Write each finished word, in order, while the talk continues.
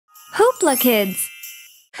Hoopla Kidz.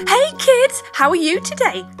 Hey kids, how are you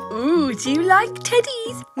today? Ooh, do you like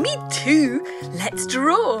teddies? Me too. Let's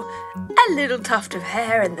draw. A little tuft of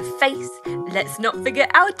hair and the face. Let's not forget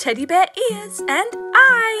our teddy bear ears and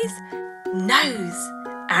eyes, nose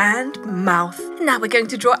and mouth. Now we're going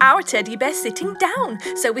to draw our teddy bear sitting down.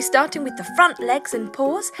 So we're starting with the front legs and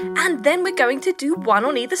paws, and then we're going to do one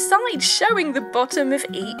on either side, showing the bottom of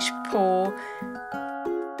each paw.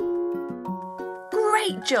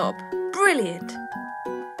 Great job. Brilliant.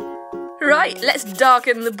 Right, let's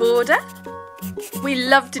darken the border. We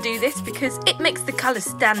love to do this because it makes the colours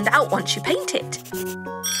stand out once you paint it.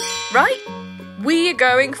 Right, we are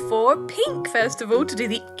going for pink first of all to do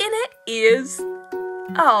the inner ears.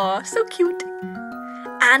 Ah, so cute.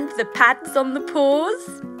 And the pads on the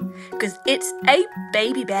paws, because it's a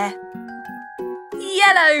baby bear.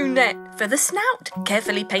 Yellow net for the snout,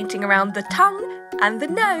 carefully painting around the tongue and the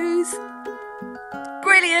nose.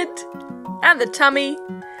 Brilliant. And the tummy.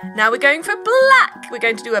 Now we're going for black. We're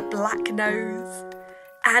going to do a black nose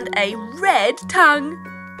and a red tongue.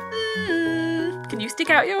 Can you stick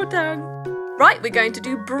out your tongue? Right, we're going to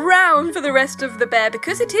do brown for the rest of the bear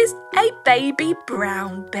because it is a baby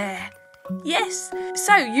brown bear. Yes,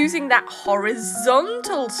 so using that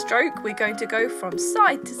horizontal stroke, we're going to go from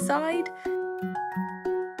side to side.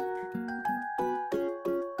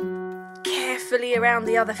 Carefully around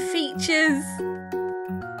the other features.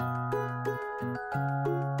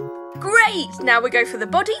 Great! Now we go for the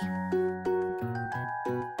body.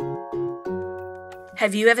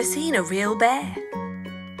 Have you ever seen a real bear?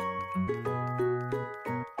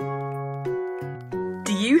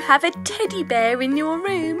 Do you have a teddy bear in your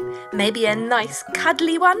room? Maybe a nice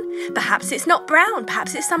cuddly one? Perhaps it's not brown,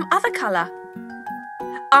 perhaps it's some other colour.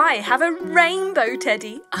 I have a rainbow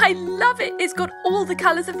teddy. I love it. It's got all the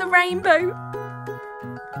colours of the rainbow.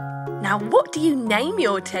 Now what do you name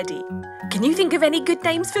your teddy? Can you think of any good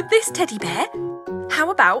names for this teddy bear? How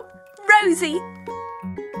about Rosie?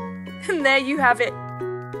 And there you have it.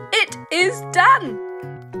 It is done.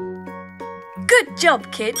 Good job,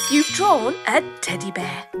 kids. You've drawn a teddy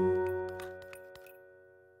bear.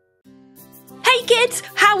 Hey, kids.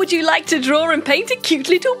 How would you like to draw and paint a cute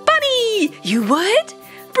little bunny? You would?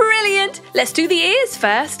 Brilliant. Let's do the ears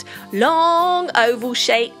first. Long oval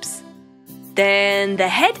shapes. Then the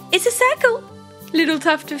head is a circle. Little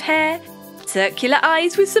tuft of hair. Circular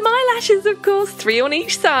eyes with some eyelashes, of course, 3 on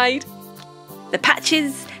each side. The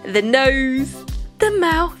patches, the nose, the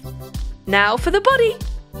mouth. Now for the body.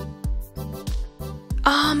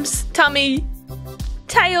 Arms, tummy,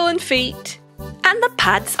 tail and feet, and the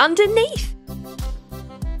pads underneath.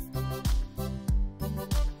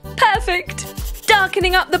 Perfect!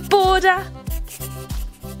 Darkening up the border.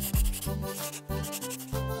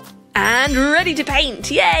 And ready to paint,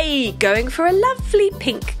 yay! Going for a lovely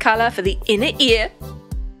pink colour for the inner ear.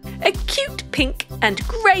 A cute pink and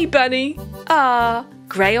grey bunny. Ah,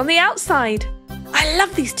 grey on the outside. I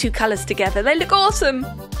love these two colours together, they look awesome.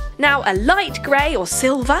 Now a light grey or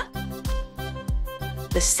silver.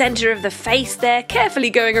 The centre of the face there, carefully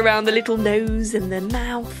going around the little nose and the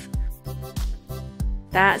mouth.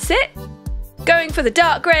 That's it. Going for the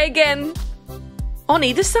dark grey again. On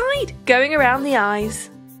either side, going around the eyes.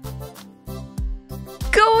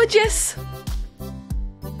 Gorgeous!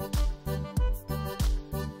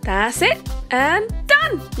 That's it, and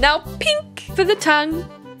done! Now pink for the tongue.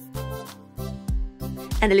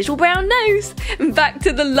 And a little brown nose. Back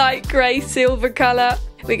to the light grey silver colour.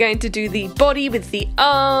 We're going to do the body with the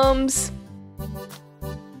arms.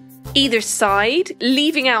 Either side,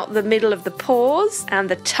 leaving out the middle of the paws and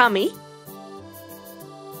the tummy.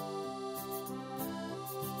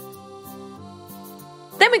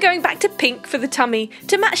 Then we're going back to pink for the tummy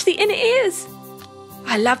to match the inner ears.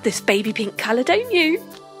 I love this baby pink colour, don't you?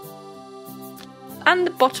 And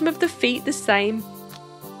the bottom of the feet the same.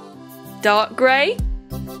 Dark grey.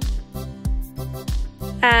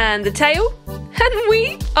 And the tail. And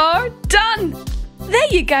we are done! There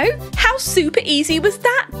you go! How super easy was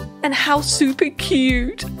that? And how super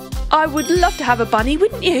cute! I would love to have a bunny,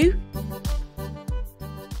 wouldn't you?